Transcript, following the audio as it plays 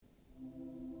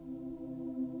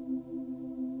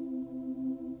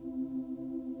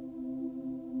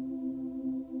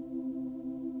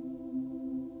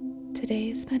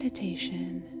Today's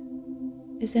meditation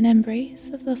is an embrace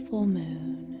of the full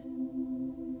moon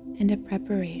and a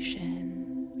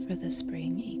preparation for the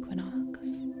spring equinox.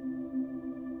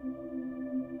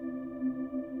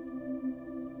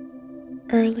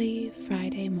 Early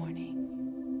Friday morning,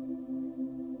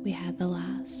 we had the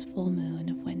last full moon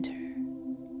of winter.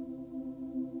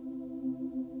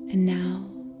 And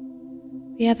now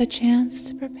we have a chance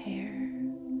to prepare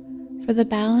for the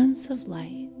balance of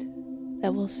light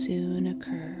that will soon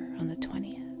occur on the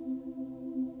 20th.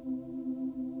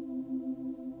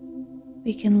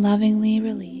 We can lovingly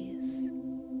release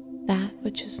that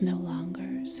which is no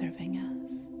longer serving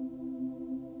us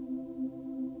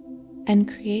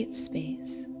and create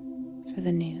space for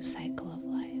the new cycle of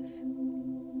life,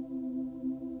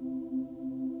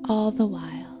 all the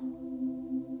while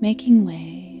making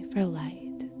way for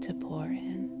light to pour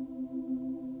in.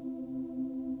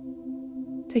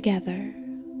 Together,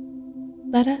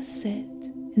 let us sit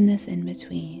in this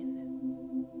in-between,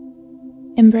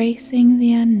 embracing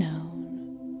the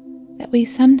unknown that we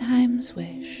sometimes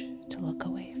wish to look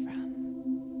away from.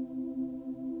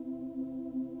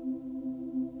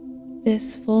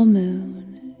 This full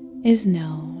moon is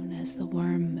known as the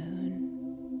worm moon.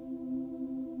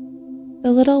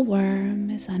 The little worm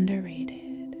is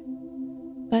underrated,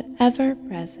 but ever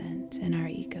present in our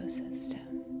ecosystem,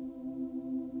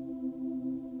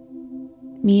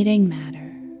 meeting matter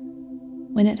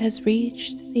when it has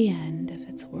reached the end of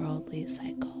its worldly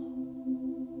cycle.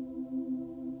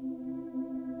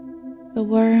 The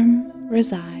worm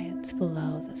resides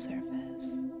below the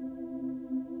surface,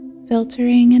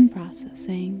 filtering and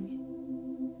processing,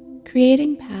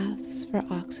 creating paths for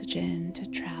oxygen to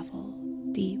travel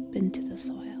deep into the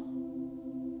soil.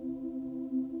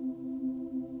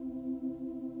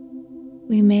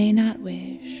 We may not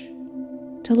wish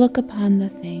to look upon the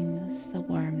things the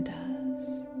worm does,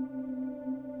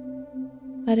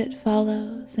 but it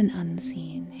follows an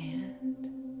unseen hand.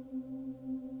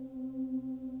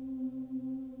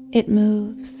 It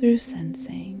moves through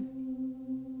sensing,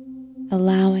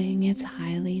 allowing its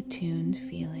highly tuned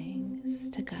feelings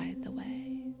to guide the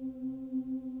way.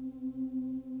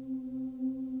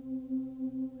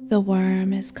 The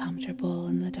worm is comfortable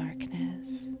in the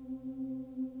darkness.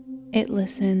 It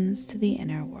listens to the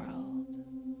inner world.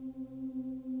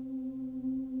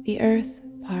 The earth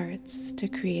parts to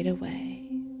create a way,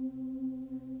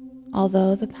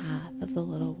 although the path of the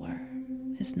little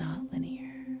worm is not linear.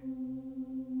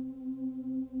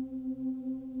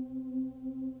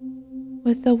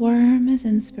 With the worm as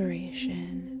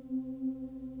inspiration,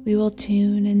 we will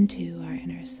tune into our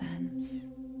inner sense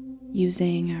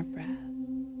using our breath.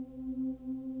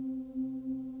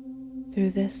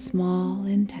 Through this small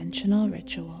intentional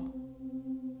ritual,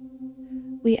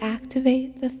 we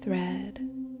activate the thread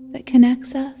that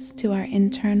connects us to our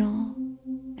internal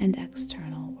and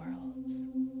external worlds.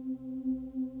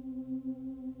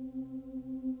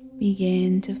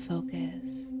 Begin to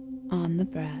focus on the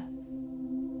breath,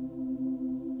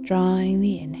 drawing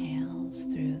the inhales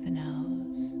through the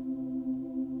nose,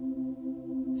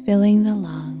 filling the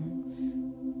lungs,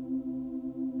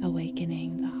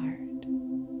 awakening the heart.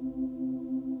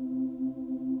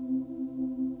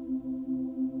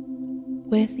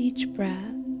 With each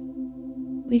breath,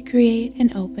 we create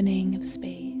an opening of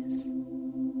space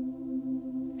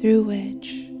through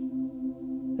which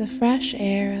the fresh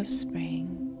air of spring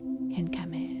can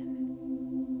come in.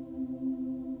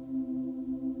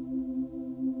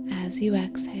 As you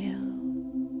exhale,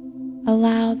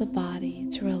 allow the body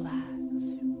to relax,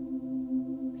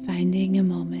 finding a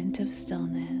moment of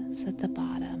stillness at the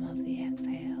bottom of the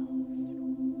exhales.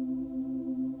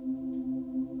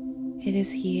 It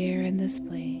is here in this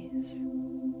place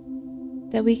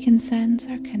that we can sense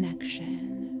our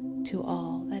connection to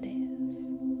all that is.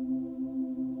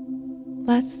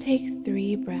 Let's take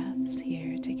 3 breaths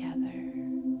here together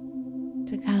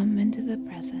to come into the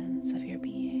presence of your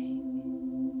being.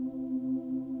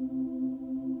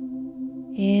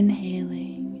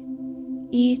 Inhaling,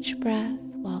 each breath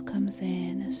welcomes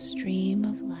in a stream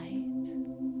of light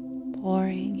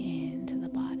pouring into the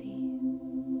body.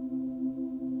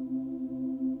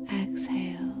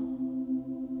 Exhale,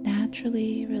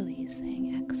 naturally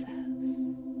releasing excess.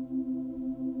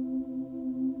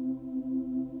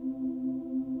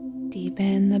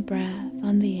 Deepen the breath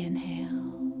on the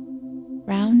inhale,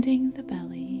 rounding the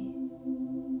belly.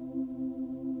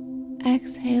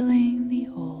 Exhaling the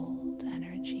old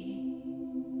energy.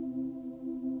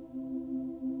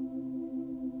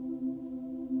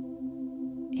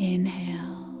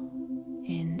 Inhale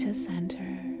into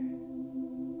center.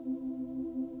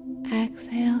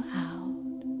 Exhale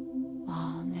out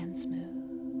long and smooth.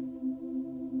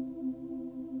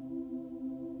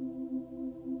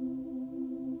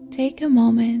 take a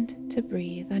moment to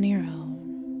breathe on your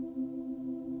own,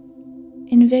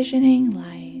 envisioning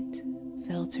light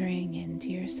filtering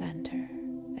into your center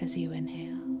as you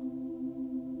inhale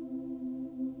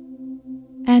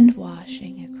and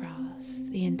washing across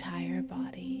the entire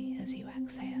body as you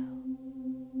exhale.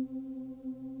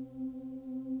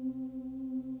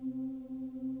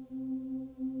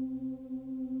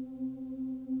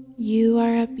 You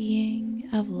are a being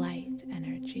of light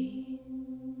energy,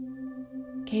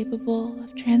 capable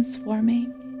of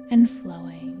transforming and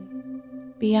flowing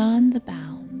beyond the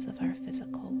bounds of our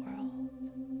physical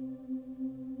world.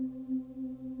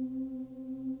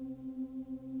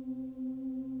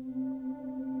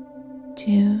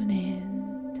 Tune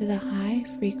in to the high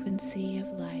frequency of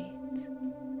light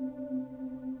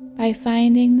by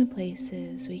finding the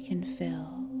places we can fill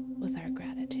with our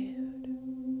gratitude.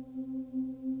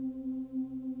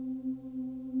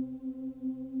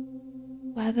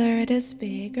 Whether it is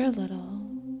big or little,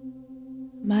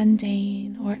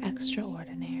 mundane or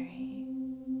extraordinary,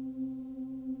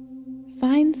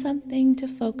 find something to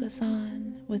focus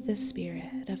on with a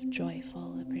spirit of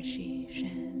joyful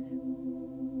appreciation.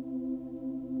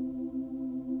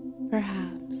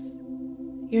 Perhaps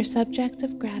your subject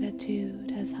of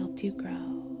gratitude has helped you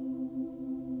grow,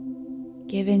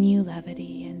 given you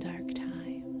levity in dark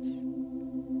times,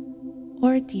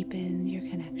 or deepened your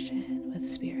connection with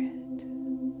spirit.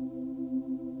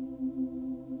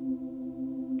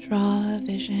 Draw a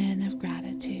vision of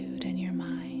gratitude in your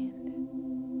mind.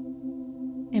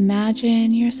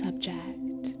 Imagine your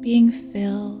subject being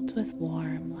filled with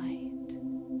warm light.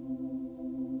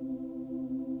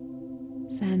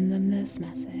 Send them this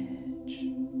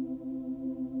message: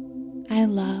 I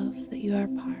love that you are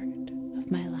part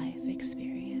of my life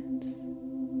experience.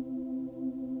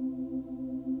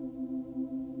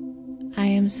 I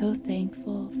am so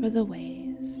thankful for the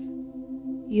ways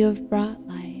you have brought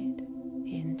light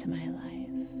into my life.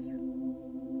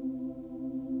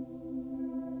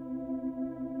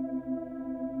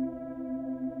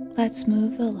 Let's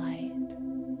move the light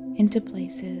into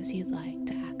places you'd like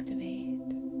to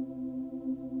activate,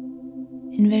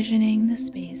 envisioning the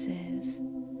spaces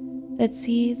that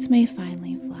seeds may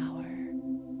finally flower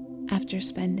after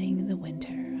spending the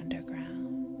winter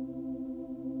underground.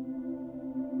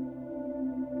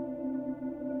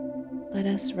 Let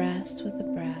us rest with the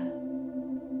breath,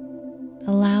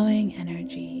 allowing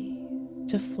energy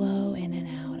to flow in and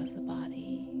out of the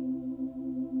body,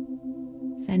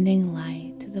 sending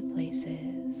light to the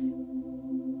places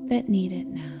that need it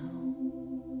now.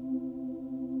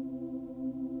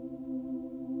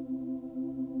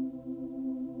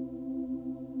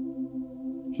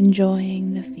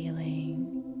 Enjoying the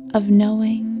feeling of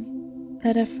knowing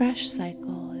that a fresh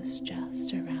cycle is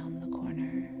just around the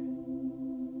corner.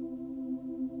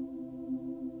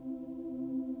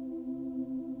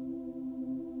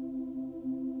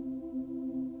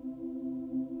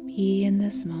 Be in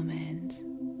this moment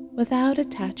without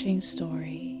attaching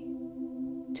story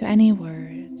to any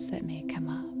words that may come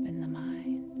up in the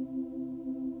mind.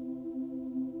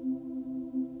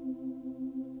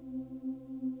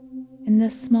 In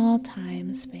this small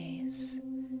time space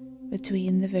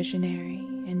between the visionary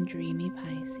and dreamy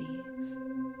Pisces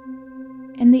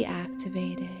and the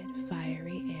activated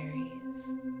fiery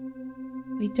Aries,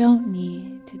 we don't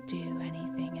need to do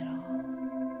anything at all.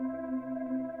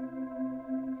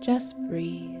 Just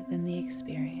breathe in the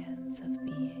experience of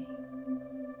being.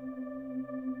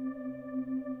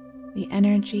 The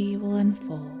energy will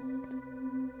unfold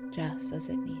just as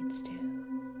it needs to.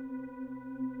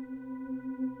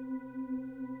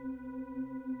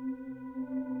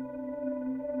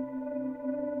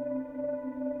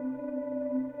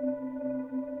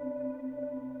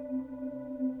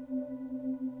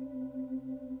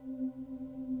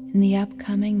 In the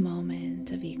upcoming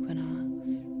moment of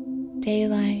equinox,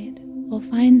 daylight will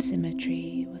find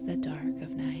symmetry with the dark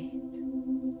of night.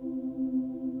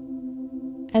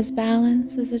 As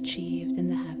balance is achieved in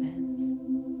the heavens,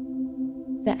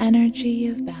 the energy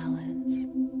of balance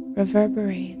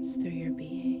reverberates through your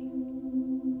being.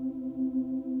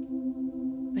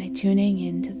 By tuning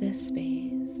into this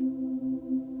space,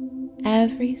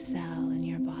 every cell in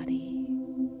your body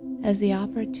has the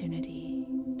opportunity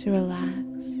to relax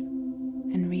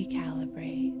and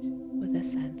recalibrate with a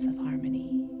sense of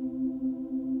harmony.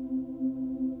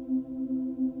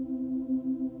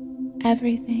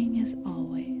 Everything is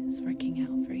always working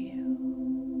out for you.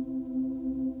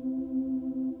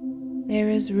 There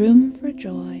is room for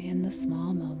joy in the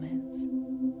small moments,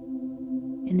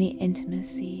 in the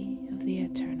intimacy of the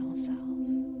eternal self.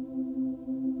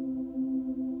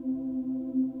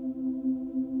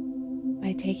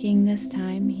 By taking this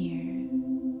time here,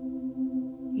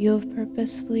 you have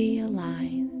purposefully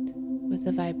aligned with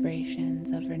the vibrations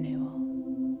of renewal.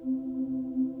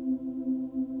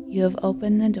 You have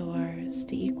opened the doors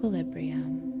to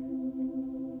equilibrium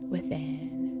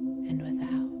within and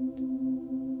without.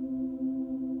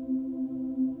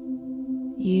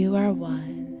 You are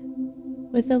one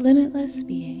with the limitless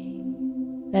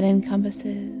being that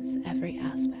encompasses every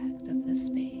aspect of this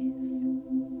space.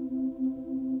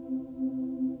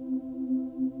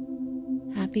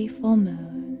 Happy full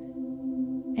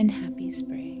moon and happy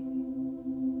spring.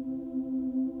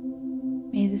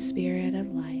 May the spirit of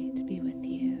light be with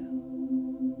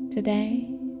you today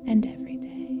and every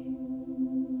day.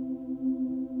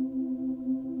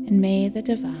 And may the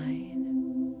divine